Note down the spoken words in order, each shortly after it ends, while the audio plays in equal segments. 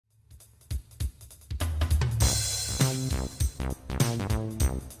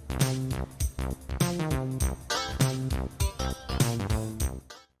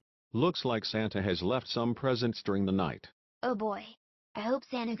Looks like Santa has left some presents during the night. Oh boy. I hope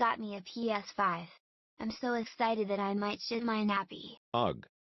Santa got me a PS5. I'm so excited that I might shit my nappy. Ugh.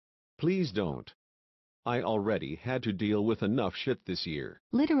 Please don't. I already had to deal with enough shit this year.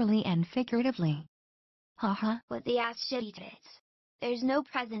 Literally and figuratively. Haha. What the ass shitty tits. There's no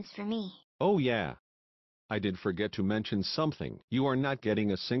presents for me. Oh yeah. I did forget to mention something. You are not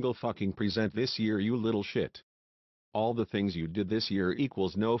getting a single fucking present this year, you little shit. All the things you did this year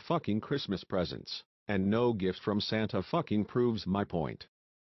equals no fucking Christmas presents, and no gift from Santa fucking proves my point.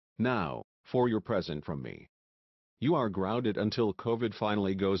 Now, for your present from me. You are grounded until COVID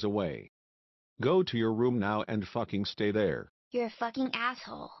finally goes away. Go to your room now and fucking stay there. You're a fucking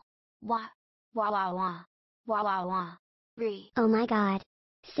asshole. Wah. Wah wah wah. Wah wah wah. Oh my god.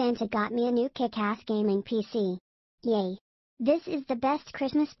 Santa got me a new kick-ass gaming PC. Yay. This is the best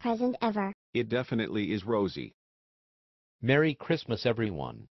Christmas present ever. It definitely is, Rosie. Merry Christmas,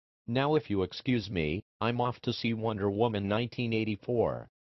 everyone. Now if you excuse me, I'm off to see Wonder Woman 1984.